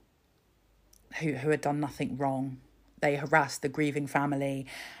family, who had done nothing wrong. They harassed the grieving family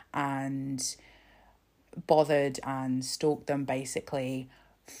and bothered and stalked them basically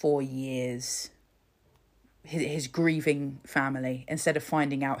for years. His grieving family, instead of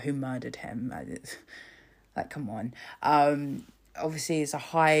finding out who murdered him. Like, come on. Obviously, it's a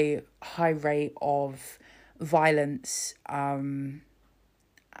high rate of violence and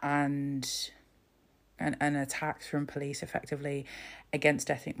attacks from police effectively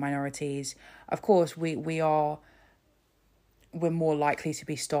against ethnic minorities. Of course, we're more likely to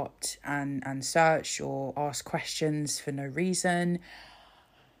be stopped and searched or asked questions for no reason.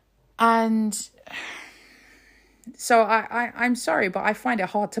 And so I'm sorry, but I find it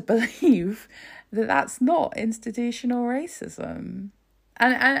hard to believe that that's not institutional racism.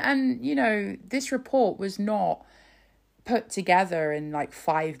 And you know, this report was not put together in like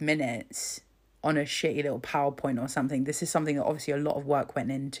 5 minutes on a shitty little PowerPoint or something. This is something that obviously a lot of work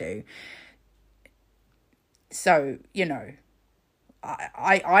went into. So, you know,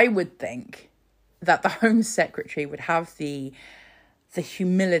 I would think that the Home Secretary would have the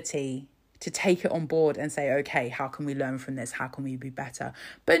humility to take it on board and say, okay, how can we learn from this? How can we be better?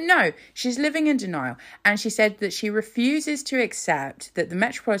 But no, she's living in denial. And she said that she refuses to accept that the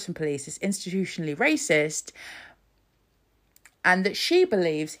Metropolitan Police is institutionally racist, and that she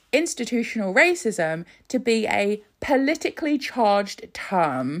believes institutional racism to be a politically charged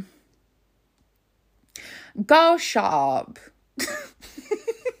term. Girl, shut up.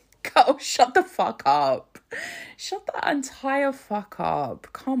 Girl, shut the fuck up. Shut the entire fuck up.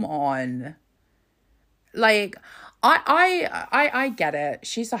 Come on. Like, I get it.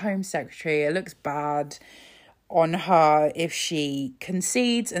 She's the Home Secretary. It looks bad on her if she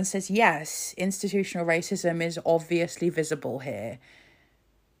concedes and says, yes, institutional racism is obviously visible here.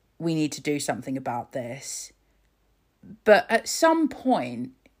 We need to do something about this. But at some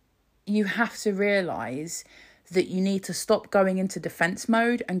point, you have to realise that you need to stop going into defence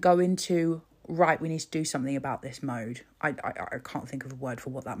mode and go into right, we need to do something about this mode. I can't think of a word for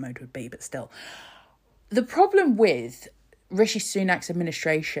what that mode would be, but still. The problem with Rishi Sunak's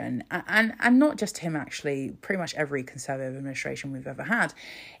administration, and not just him actually, pretty much every Conservative administration we've ever had,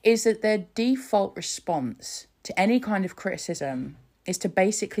 is that their default response to any kind of criticism is to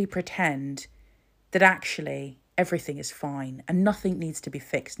basically pretend that actually everything is fine and nothing needs to be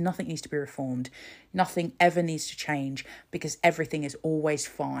fixed, nothing needs to be reformed, nothing ever needs to change because everything is always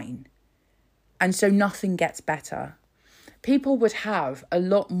fine. And so nothing gets better. People would have a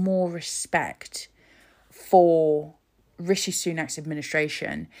lot more respect for Rishi Sunak's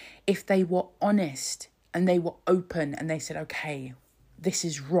administration if they were honest and they were open and they said, okay, this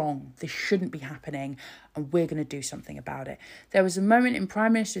is wrong, this shouldn't be happening, and we're going to do something about it. There was a moment in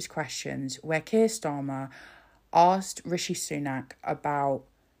Prime Minister's Questions where Keir Starmer asked Rishi Sunak about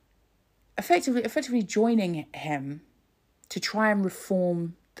effectively joining him to try and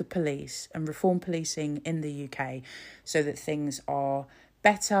reform the police and reform policing in the UK so that things are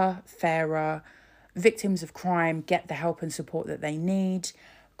better, fairer, victims of crime get the help and support that they need,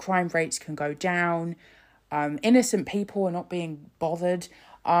 crime rates can go down, innocent people are not being bothered,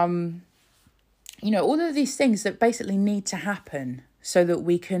 all of these things that basically need to happen so that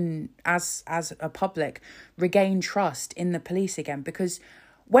we can, as a public, regain trust in the police again. Because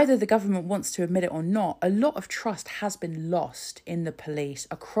whether the government wants to admit it or not, a lot of trust has been lost in the police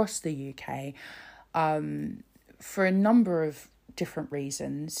across the UK for a number of different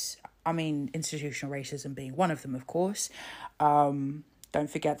reasons. I mean, institutional racism being one of them, of course. Don't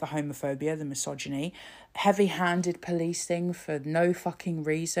forget the homophobia, the misogyny, heavy-handed policing for no fucking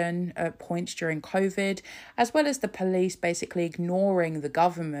reason at points during COVID, as well as the police basically ignoring the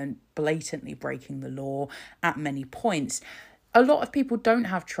government, blatantly breaking the law at many points. A lot of people don't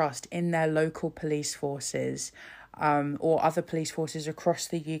have trust in their local police forces or other police forces across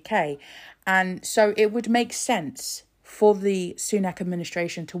the UK. And so it would make sense for the Sunak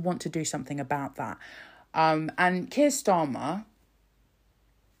administration to want to do something about that. And Keir Starmer,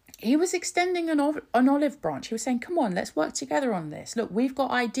 he was extending an olive branch. He was saying, come on, let's work together on this. Look, we've got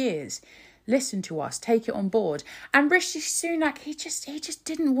ideas. Listen to us. Take it on board. And Rishi Sunak, he just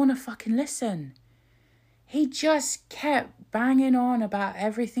didn't want to fucking listen. He just kept banging on about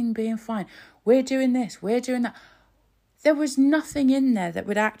everything being fine. We're doing this. We're doing that. There was nothing in there that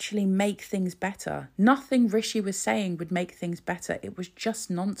would actually make things better. Nothing Rishi was saying would make things better. It was just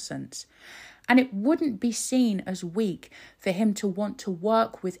nonsense. And it wouldn't be seen as weak for him to want to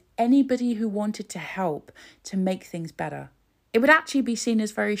work with anybody who wanted to help to make things better. It would actually be seen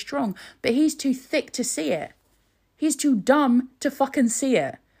as very strong, but he's too thick to see it. He's too dumb to fucking see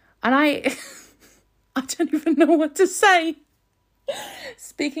it. And I don't even know what to say.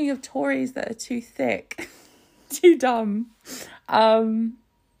 Speaking of Tories that are too thick, too dumb,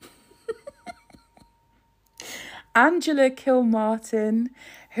 Angela Kilmartin,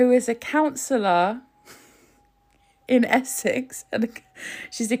 who is a councillor in Essex, and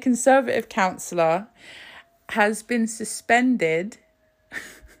she's a Conservative councillor, has been suspended.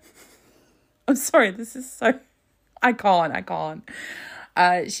 I'm sorry, this is so... I can't.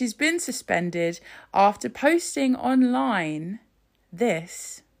 She's been suspended after posting online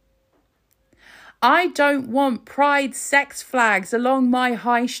this: I don't want pride sex flags along my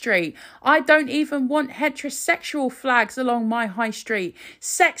high street. I don't even want heterosexual flags along my high street.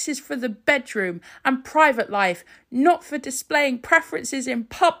 Sex is for the bedroom and private life, not for displaying preferences in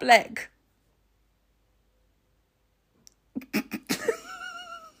public.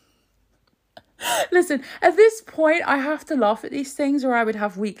 Listen, at this point, I have to laugh at these things or I would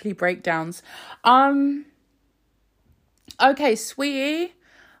have weekly breakdowns. Okay, sweetie.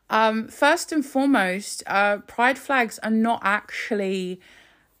 First and foremost, pride flags are not actually,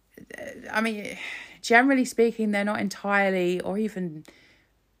 generally speaking, they're not entirely or even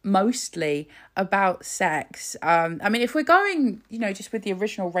mostly about sex. If we're going, just with the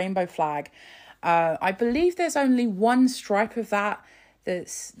original rainbow flag, I believe there's only one stripe of that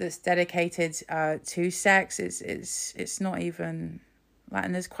that's dedicated to sex. It's not even,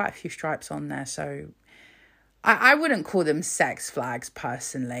 and there's quite a few stripes on there, so I wouldn't call them sex flags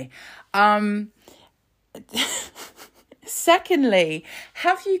personally. Secondly,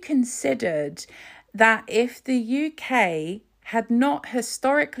 have you considered that if the UK had not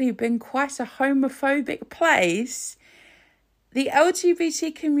historically been quite a homophobic place, the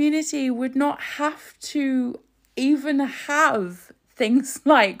LGBT community would not have to even have things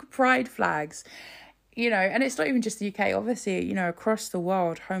like pride flags? And it's not even just the UK, obviously, across the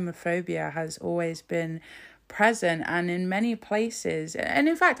world, homophobia has always been present, and in many places, and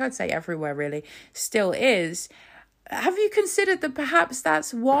in fact I'd say everywhere really, still is. have you considered that perhaps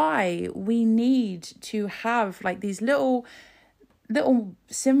that's why we need to have like these little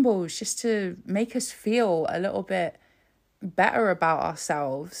symbols just to make us feel a little bit better about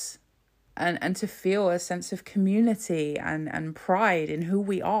ourselves and to feel a sense of community and pride in who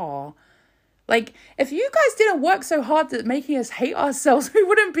we are? Like, if you guys didn't work so hard at making us hate ourselves, we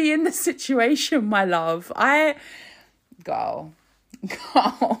wouldn't be in this situation, my love. Go.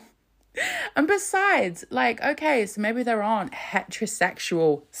 And besides, like, okay, so maybe there aren't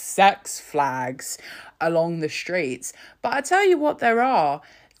heterosexual sex flags along the streets, but I tell you what there are.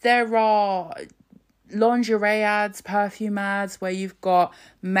 There are lingerie ads, perfume ads, where you've got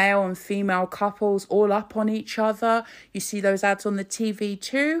male and female couples all up on each other. You see those ads on the TV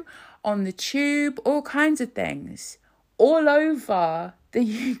too, on the tube, all kinds of things. All over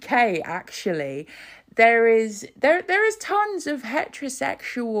the UK, actually. There is tons of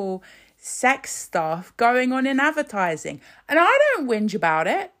heterosexual sex stuff going on in advertising. And I don't whinge about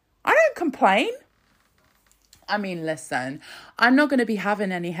it. I don't complain. I mean, listen, I'm not going to be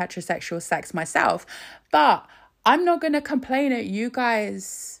having any heterosexual sex myself, but I'm not going to complain at you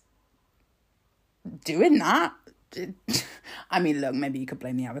guys doing that. I mean, look, maybe you could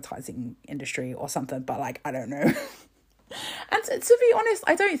blame the advertising industry or something, but like, I don't know. And to be honest,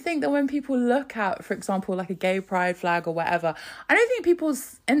 I don't think that when people look at, for example, like a gay pride flag or whatever, I don't think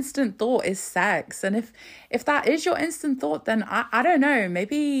people's instant thought is sex. And if that is your instant thought, then I don't know,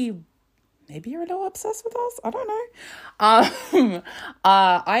 maybe you're a little obsessed with us. I don't know.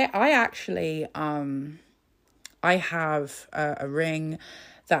 I actually I have a ring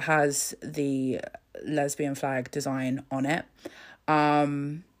that has the lesbian flag design on it,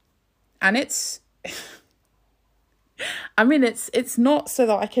 and it's I mean, it's not so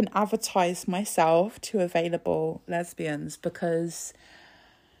that I can advertise myself to available lesbians because,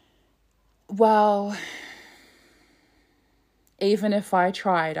 well, even if I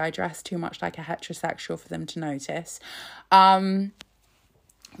tried, I dress too much like a heterosexual for them to notice. But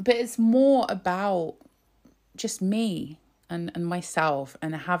it's more about just me and myself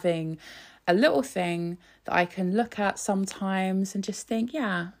and having a little thing that I can look at sometimes and just think,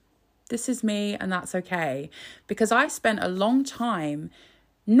 yeah, this is me and that's okay. Because I spent a long time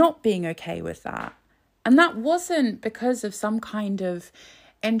not being okay with that. And that wasn't because of some kind of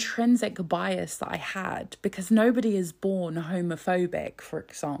intrinsic bias that I had, because nobody is born homophobic, for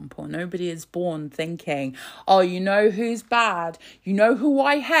example. Nobody is born thinking, oh, you know who's bad? You know who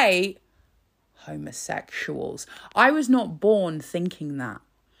I hate? Homosexuals. I was not born thinking that.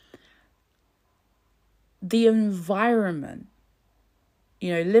 The environment,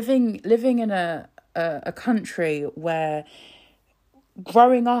 you know, living in a country where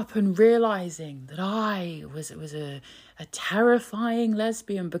growing up and realizing that I was a terrifying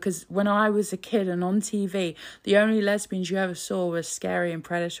lesbian, because when I was a kid and on TV, the only lesbians you ever saw were scary and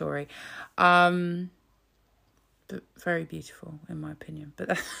predatory. But very beautiful, in my opinion.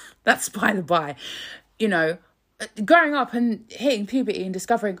 But that's by the by. You know, growing up and hitting puberty and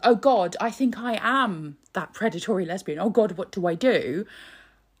discovering, oh God, I think I am that predatory lesbian. Oh God, what do I do?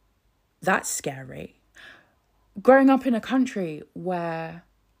 That's scary. Growing up in a country where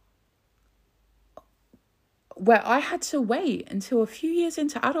I had to wait until a few years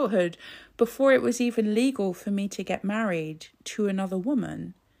into adulthood before it was even legal for me to get married to another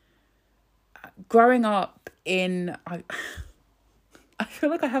woman. Growing up in... I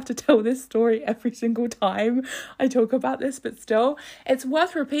feel like I have to tell this story every single time I talk about this, but still, it's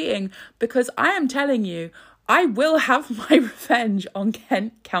worth repeating because I am telling you, I will have my revenge on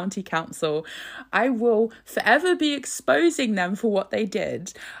Kent County Council. I will forever be exposing them for what they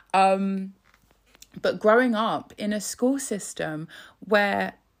did. But growing up in a school system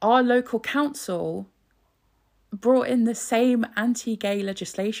where our local council brought in the same anti-gay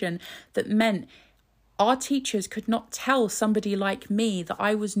legislation that meant our teachers could not tell somebody like me that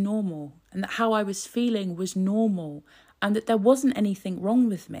I was normal and that how I was feeling was normal and that there wasn't anything wrong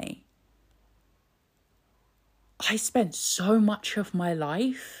with me. I spent so much of my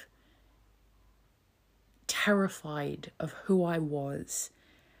life terrified of who I was,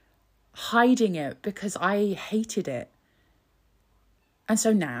 hiding it because I hated it. And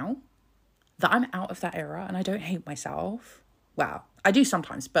so now that I'm out of that era and I don't hate myself, well, I do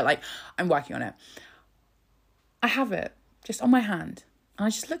sometimes, but like I'm working on it. I have it just on my hand and I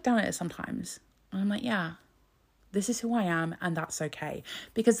just look down at it sometimes and I'm like, yeah, this is who I am and that's okay.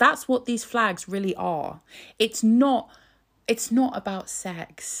 Because that's what these flags really are. It's not about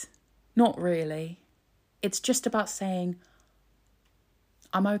sex. Not really. It's just about saying,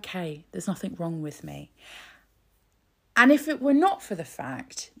 I'm okay. There's nothing wrong with me. And if it were not for the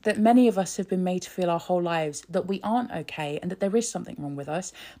fact that many of us have been made to feel our whole lives that we aren't okay and that there is something wrong with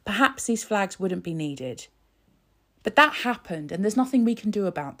us, perhaps these flags wouldn't be needed. But that happened, and there's nothing we can do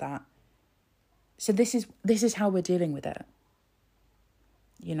about that. So this is how we're dealing with it.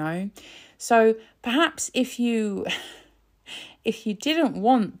 You know? So perhaps if you didn't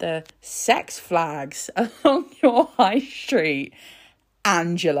want the sex flags along your high street,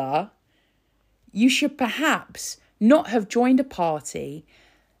 Angela, you should perhaps not have joined a party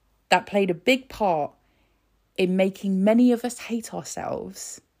that played a big part in making many of us hate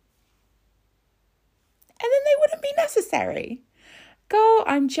ourselves. And then they wouldn't be necessary. Girl,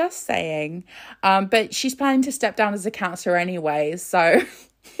 I'm just saying. But she's planning to step down as a councillor anyway, so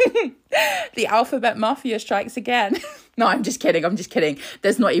the alphabet mafia strikes again. No, I'm just kidding.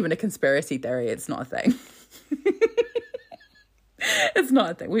 There's not even a conspiracy theory. It's not a thing. It's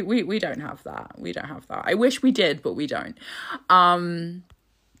not a thing. We don't have that. We don't have that. I wish we did, but we don't.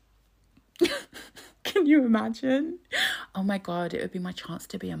 Can you imagine? Oh my God, it would be my chance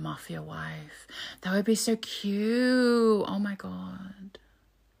to be a mafia wife. That would be so cute. Oh my God.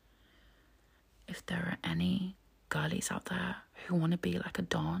 If there are any girlies out there who want to be like a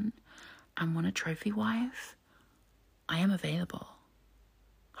Don and want a trophy wife, I am available.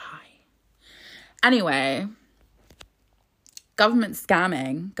 Hi. Anyway, government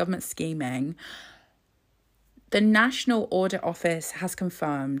scheming. The National Audit Office has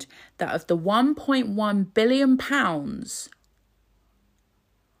confirmed that of the £1.1 billion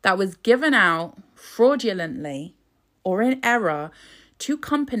that was given out fraudulently or in error to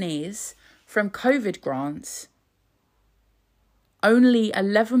companies from COVID grants, only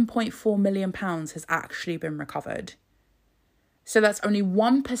 £11.4 million has actually been recovered. So that's only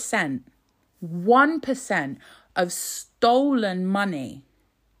 1% of stolen money.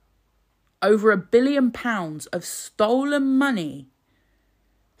 Over £1 billion of stolen money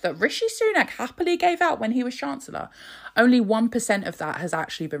that Rishi Sunak happily gave out when he was Chancellor. Only 1% of that has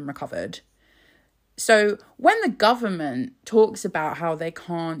actually been recovered. So when the government talks about how they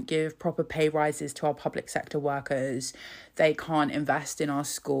can't give proper pay rises to our public sector workers, they can't invest in our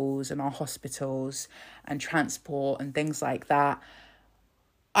schools and our hospitals and transport and things like that,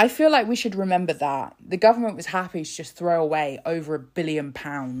 I feel like we should remember that. The government was happy to just throw away over £1 billion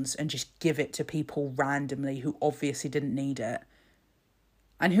and just give it to people randomly who obviously didn't need it.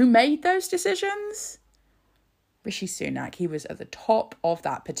 And who made those decisions? Rishi Sunak. He was at the top of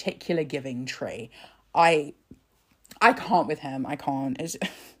that particular giving tree. I can't with him. I can't. It's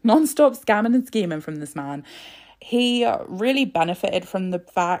non-stop scamming and scheming from this man. He really benefited from the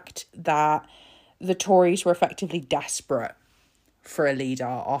fact that the Tories were effectively desperate for a leader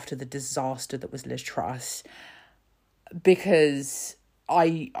after the disaster that was Liz Truss, because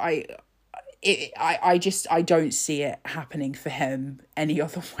I don't see it happening for him any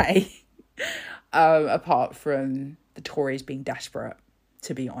other way apart from the Tories being desperate,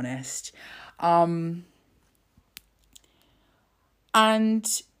 to be honest. And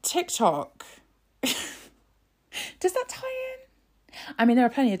TikTok, does that tie in? I mean, there are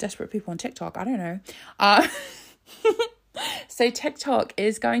plenty of desperate people on TikTok. I don't know. So TikTok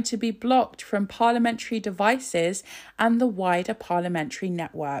is going to be blocked from parliamentary devices and the wider parliamentary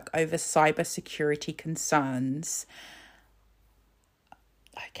network over cybersecurity concerns.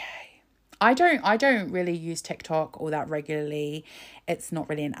 Okay. I don't really use TikTok all that regularly. It's not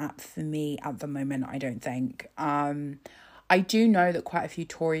really an app for me at the moment, I don't think. I do know that quite a few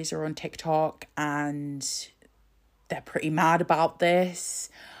Tories are on TikTok and they're pretty mad about this.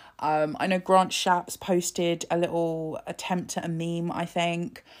 I know Grant Shapps posted a little attempt at a meme, I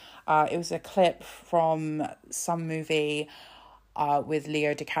think. It was a clip from some movie with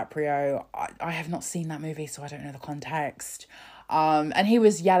Leo DiCaprio. I have not seen that movie, so I don't know the context. And he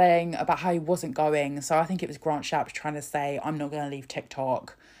was yelling about how he wasn't going. So I think it was Grant Shapps trying to say, I'm not going to leave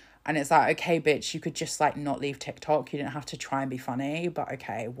TikTok. And it's like, okay, bitch, you could just like not leave TikTok. You didn't have to try and be funny, but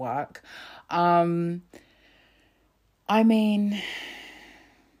okay, work. I mean...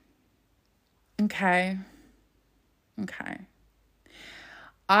 Okay.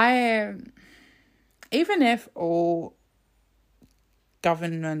 Even if all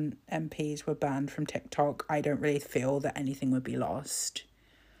government MPs were banned from TikTok, I don't really feel that anything would be lost.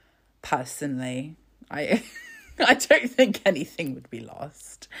 Personally, I don't think anything would be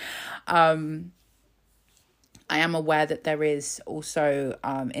lost. I am aware that there is also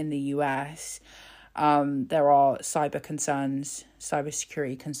in the US, there are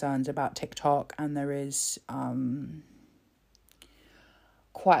cybersecurity concerns about TikTok, and there is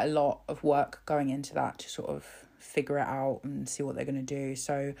quite a lot of work going into that to sort of figure it out and see what they're going to do.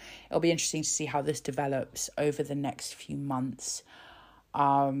 So it'll be interesting to see how this develops over the next few months.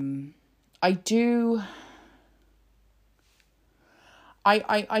 I do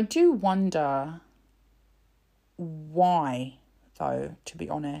wonder why, though, to be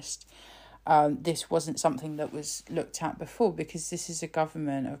honest, this wasn't something that was looked at before, because this is a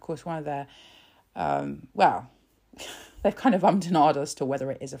government, of course, one of their, they've kind of ummed and ahed as to whether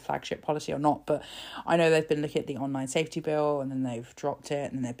it is a flagship policy or not, but I know they've been looking at the online safety bill, and then they've dropped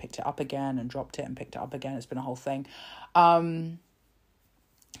it, and then they picked it up again, and dropped it and picked it up again. It's been a whole thing. So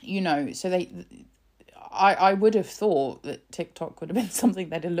I would have thought that TikTok would have been something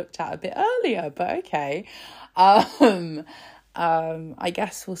they'd have looked at a bit earlier, but okay. I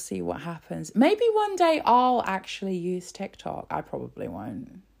guess we'll see what happens. Maybe one day I'll actually use TikTok. I probably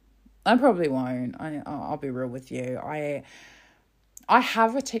won't. I'll be real with you. I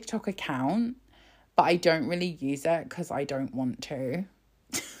have a TikTok account, but I don't really use it because I don't want to.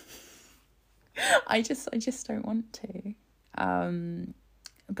 I just don't want to.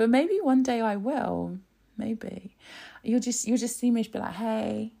 But maybe one day I will. Maybe you'll just see me be like,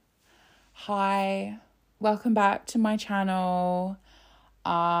 hey, hi, welcome back to my channel.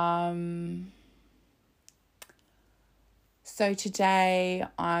 So today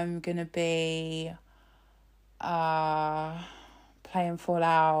I'm gonna be playing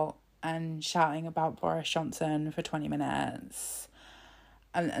Fallout and shouting about Boris Johnson for 20 minutes,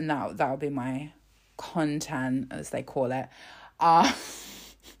 and that'll be my content, as they call it. I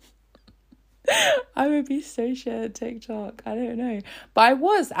would be so shit at TikTok. I don't know. But I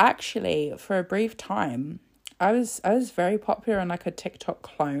was actually, for a brief time, I was very popular on like a TikTok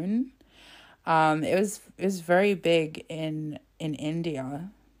clone. It was very big in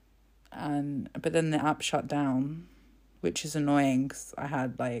India, but then the app shut down, which is annoying because I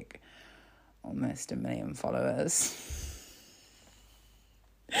had like almost 1 million followers.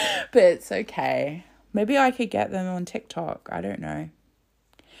 But it's okay. Maybe I could get them on TikTok. I don't know.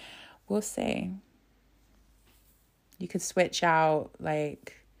 We'll see. You could switch out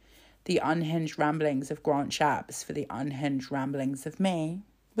like the unhinged ramblings of Grant Shapps for the unhinged ramblings of me.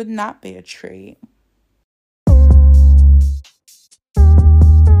 Wouldn't that be a treat?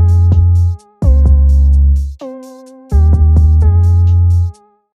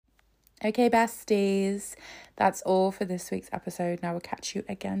 Okay, besties, that's all for this week's episode. Now we'll catch you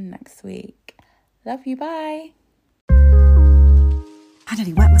again next week. Love you, bye. I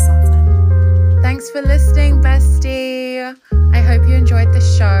nearly wet myself then. Thanks for listening, bestie. I hope you enjoyed the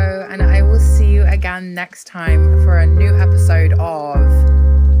show, and I will see you again next time for a new episode of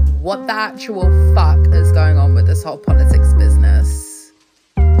What the Actual Fuck is Going On with This Whole Politics Business.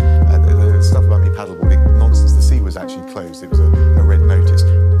 The stuff about me paddleboarding, nonsense. The sea was actually closed. It was a red notice.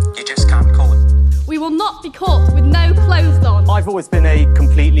 You just can't call it. We will not be caught with no clothes on. I've always been a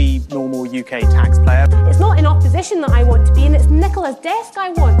completely normal UK taxpayer. It's not in opposition that I want to be in, it's Nicola's desk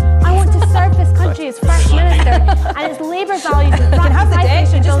I want. I want to serve this country as First Minister, and it's Labour values and You can have the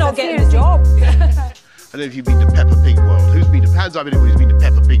desk and just not get the job. I don't know if you've been to Peppa Pig World. Hands up anyone who's been to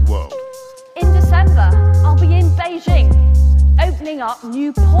Peppa Pig World. In December, I'll be in Beijing, opening up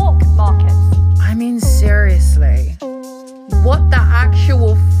new pork markets. I mean, seriously. What the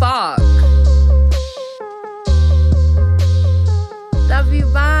actual fuck? Love you,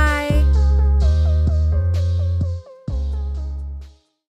 bye.